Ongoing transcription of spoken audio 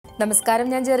നമസ്കാരം,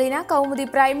 ഞാൻ ജെറീന. കൗമുദി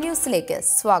പ്രൈം ന്യൂസിലേക്ക്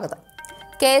സ്വാഗതം.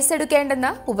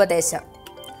 കേസെടുക്കേണ്ടെന്ന് ഉപദേശം.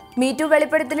 മീറ്റു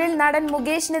വെളിപ്പെടുത്തലിൽ നടൻ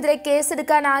മുകേഷിനെതിരെ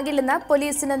കേസെടുക്കാനാകില്ലെന്ന്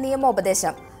പോലീസിന്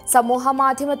നിയമോപദേശം. സമൂഹ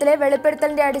മാധ്യമത്തിലെ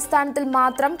വെളിപ്പെടുത്തലിന്റെ അടിസ്ഥാനത്തിൽ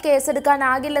മാത്രം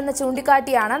കേസെടുക്കാനാകില്ലെന്ന്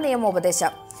ചൂണ്ടിക്കാട്ടിയാണ്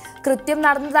നിയമോപദേശം. കൃത്യം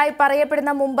നടന്നതായി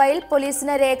പറയപ്പെടുന്ന മുംബൈയിൽ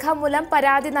പോലീസിന് രേഖാമൂലം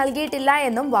പരാതി നൽകിയിട്ടില്ല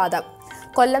എന്നും വാദം.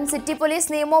 കൊല്ലം സിറ്റി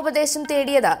പോലീസ് നിയമോപദേശം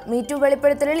തേടിയത് മീറ്റു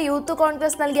വെളിപ്പെടുത്തലിൽ യൂത്ത്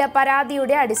കോൺഗ്രസ് നൽകിയ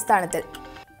പരാതിയുടെ അടിസ്ഥാനത്തിൽ.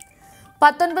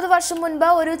 19 വർഷം മുൻപ്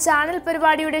ഒരു ചാനൽ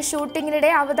പരിപാടിയുടെ ഷൂട്ടിങ്ങിനിടെ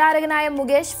അവതാരകനായ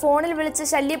മുകേഷ് ഫോണിൽ വിളിച്ച്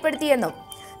ശല്യപ്പെടുത്തിയെന്നും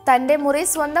തന്റെ മുറി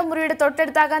സ്വന്തം മുറിയുടെ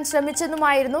തൊട്ടടുത്താക്കാൻ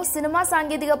ശ്രമിച്ചെന്നുമായിരുന്നു സിനിമാ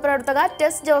സാങ്കേതിക പ്രവർത്തക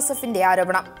ടെസ് ജോസഫിന്റെ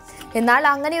ആരോപണം. എന്നാൽ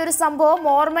അങ്ങനെയൊരു സംഭവം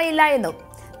ഓർമ്മയില്ല എന്നും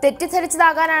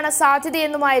തെറ്റിദ്ധരിച്ചതാകാനാണ്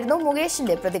സാധ്യതയെന്നുമായിരുന്നു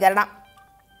മുകേഷിന്റെ പ്രതികരണം.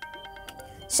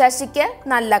 ശശിക്ക്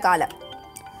നല്ല കാലം.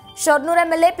 ഷൊർണൂർ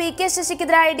എം.എൽ.എ. പി.കെ.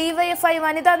 ശശിക്കെതിരായ ഡിവൈഎഫ്ഐ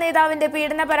വനിതാ നേതാവിന്റെ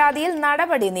പീഡന പരാതിയിൽ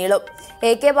നടപടി നീളും.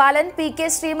 എ.കെ. ബാലൻ, പി.കെ.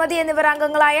 ശ്രീമതി എന്നിവർ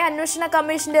അംഗങ്ങളായ അന്വേഷണ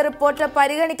കമ്മീഷന്റെ റിപ്പോർട്ട്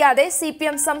പരിഗണിക്കാതെ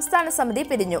CPM സംസ്ഥാന സമിതി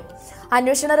പിരിഞ്ഞു.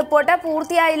 അന്വേഷണ റിപ്പോർട്ട്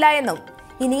പൂർത്തിയായില്ല എന്നും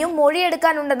ഇനിയും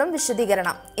മൊഴിയെടുക്കാനുണ്ടെന്നും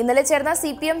വിശദീകരണം. ഇന്നലെ ചേർന്ന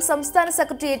CPM സംസ്ഥാന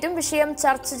സെക്രട്ടേറിയറ്റും വിഷയം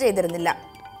ചർച്ച ചെയ്തിരുന്നില്ല.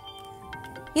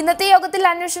 ഇന്നത്തെ യോഗത്തിൽ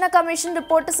അന്വേഷണ കമ്മീഷൻ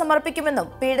റിപ്പോർട്ട് സമർപ്പിക്കുമെന്നും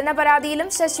പീഡന പരാതിയിലും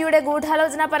ശശിയുടെ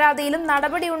ഗൂഢാലോചന പരാതിയിലും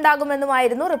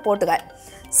നടപടിയുണ്ടാകുമെന്നുമായിരുന്നു റിപ്പോർട്ടുകൾ.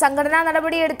 സംഘടനാ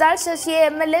നടപടിയെടുത്താൽ ശശിയെ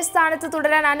MLA സ്ഥാനത്ത്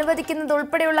തുടരാൻ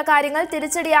അനുവദിക്കുന്നതുൾപ്പെടെയുള്ള കാര്യങ്ങൾ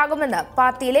തിരിച്ചടിയാകുമെന്ന്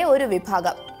പാർട്ടിയിലെ ഒരു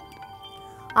വിഭാഗം.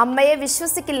 അമ്മയെ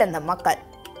വിശ്വസിക്കില്ലെന്ന് മക്കൾ.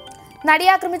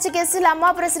 നടിയാക്രമിച്ച കേസിൽ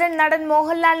അമ്മ പ്രസിഡന്റ് നടൻ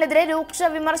മോഹൻലാലിനെതിരെ രൂക്ഷ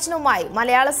വിമർശനവുമായി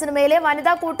മലയാള സിനിമയിലെ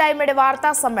വനിതാ കൂട്ടായ്മയുടെ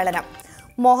വാർത്താ സമ്മേളനം.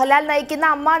 മോഹൻലാൽ നയിക്കുന്ന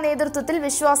അമ്മ നേതൃത്വത്തിൽ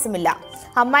വിശ്വാസമില്ല.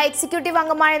 അമ്മ എക്സിക്യൂട്ടീവ്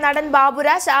അംഗമായ നടൻ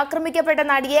ബാബുരാജ് ആക്രമിക്കപ്പെട്ട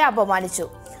നടിയെ അപമാനിച്ചു.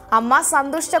 അമ്മ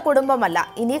സന്തുഷ്ട കുടുംബമല്ല,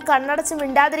 ഇനി കണ്ണടച്ച്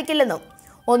മിണ്ടാതിരിക്കില്ലെന്നും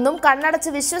ഒന്നും കണ്ണടച്ച്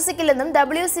വിശ്വസിക്കില്ലെന്നും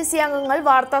WCC അംഗങ്ങൾ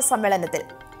വാർത്താ സമ്മേളനത്തിൽ.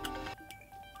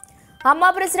 അമ്മ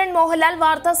പ്രസിഡന്റ് മോഹൻലാൽ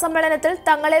വാർത്താ സമ്മേളനത്തിൽ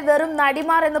തങ്ങളെ വെറും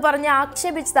നടിമാർ എന്ന് പറഞ്ഞ്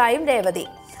ആക്ഷേപിച്ചതായും രേവതി.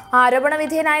 ആരോപണ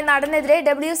വിധേയനായ നടനെതിരെ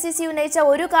WCC ഉന്നയിച്ച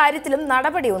ഒരു കാര്യത്തിലും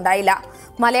നടപടി ഉണ്ടായില്ല.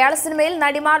 മലയാള സിനിമയിൽ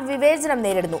നടിമാർ വിവേചനം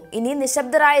നേരിടുന്നു, ഇനി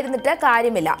നിശബ്ദരായിരുന്നിട്ട്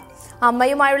കാര്യമില്ല.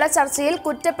 അമ്മയുമായുള്ള ചർച്ചയിൽ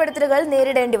കുറ്റപ്പെടുത്തലുകൾ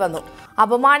നേരിടേണ്ടി വന്നു,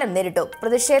 അപമാനം നേരിട്ടു.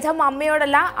 പ്രതിഷേധം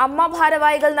അമ്മയോടല്ല, അമ്മ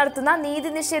ഭാരവാഹികൾ നടത്തുന്ന നീതി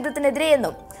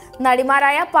നിഷേധത്തിനെതിരെയെന്നും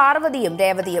നടിമാരായ പാർവതിയും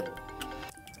രേവതിയും.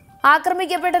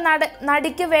 ആക്രമിക്കപ്പെട്ട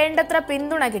നടിക്ക് വേണ്ടത്ര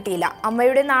പിന്തുണ കിട്ടിയില്ല.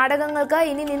 അമ്മയുടെ നാടകങ്ങൾക്ക്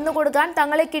ഇനി നിന്നുകൊടുക്കാൻ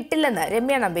തങ്ങളെ കിട്ടില്ലെന്ന്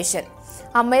രമ്യ നമ്പീശൻ.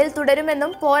 അമ്മയിൽ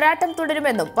തുടരുമെന്നും പോരാട്ടം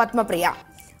തുടരുമെന്നും പത്മപ്രിയ.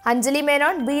 അഞ്ജലി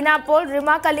മേനോൻ, ബീന പോൾ,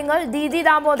 റിമ കല്ലിങ്ങൽ, ദീദി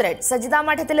ദാമോദരൻ, സജിത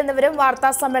മഠത്തിൽ എന്നിവരും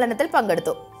വാർത്താ സമ്മേളനത്തിൽ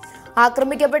പങ്കെടുത്തു.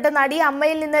 ആക്രമിക്കപ്പെട്ട നടി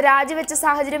അമ്മയിൽ നിന്ന് രാജിവെച്ച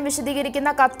സാഹചര്യം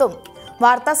വിശദീകരിക്കുന്ന കത്തും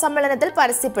വാർത്താ സമ്മേളനത്തിൽ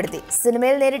പരസ്യപ്പെടുത്തി.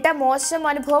 സിനിമയിൽ നേരിട്ട മോശം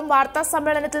അനുഭവം വാർത്താ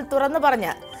സമ്മേളനത്തിൽ തുറന്നു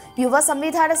പറഞ്ഞ് യുവ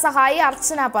സംവിധാന സഹായി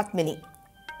അർച്ചന പത്മിനി.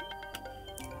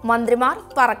 മന്ത്രിമാർ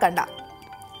പറക്കണ്ട.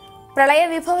 പ്രളയ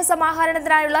വിഭവ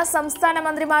സമാഹരണത്തിനായുള്ള സംസ്ഥാന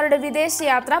മന്ത്രിമാരുടെ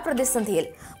വിദേശയാത്ര പ്രതിസന്ധിയിൽ.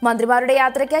 മന്ത്രിമാരുടെ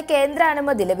യാത്രയ്ക്ക് കേന്ദ്ര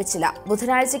അനുമതി ലഭിച്ചില്ല.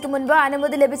 ബുധനാഴ്ചയ്ക്ക് മുൻപ്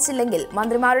അനുമതി ലഭിച്ചില്ലെങ്കിൽ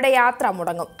മന്ത്രിമാരുടെ യാത്ര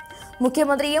മുടങ്ങും.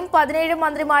 മുഖ്യമന്ത്രിയും 17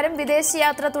 മന്ത്രിമാരും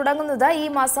വിദേശയാത്ര തുടങ്ങുന്നത് ഈ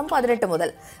മാസം 18 മുതൽ.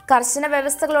 കർശന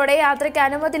വ്യവസ്ഥകളോടെ യാത്രയ്ക്ക്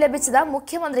അനുമതി ലഭിച്ചത്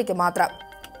മുഖ്യമന്ത്രിക്ക് മാത്രം.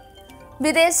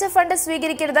 വിദേശ ഫണ്ട്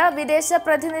സ്വീകരിക്കരുത്, വിദേശ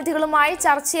പ്രതിനിധികളുമായി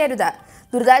ചർച്ച ചെയ്യരുത്,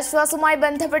 ദുരിതാശ്വാസവുമായി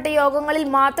ബന്ധപ്പെട്ട യോഗങ്ങളിൽ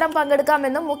മാത്രം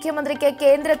പങ്കെടുക്കാമെന്നും മുഖ്യമന്ത്രിക്ക്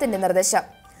കേന്ദ്രത്തിന്റെ നിർദ്ദേശം.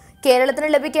 കേരളത്തിന്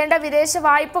ലഭിക്കേണ്ട വിദേശ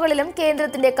വായ്പകളിലും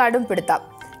കേന്ദ്രത്തിന്റെ കടും പിടുത്തം.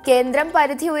 കേന്ദ്രം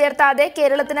പരിധി ഉയർത്താതെ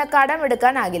കേരളത്തിന്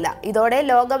കടമെടുക്കാനാകില്ല. ഇതോടെ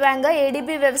ലോകബാങ്ക് ADB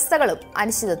വ്യവസ്ഥകളും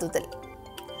അനിശ്ചിതത്വത്തിൽ.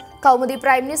 കൗമുദി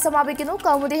പ്രൈം ന്യൂസ് സമാപിക്കുന്നു.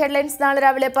 കൗമുദി ഹെഡ്ലൈൻസ് നാളെ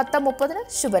രാവിലെ 10:30.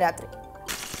 ശുഭരാത്രി.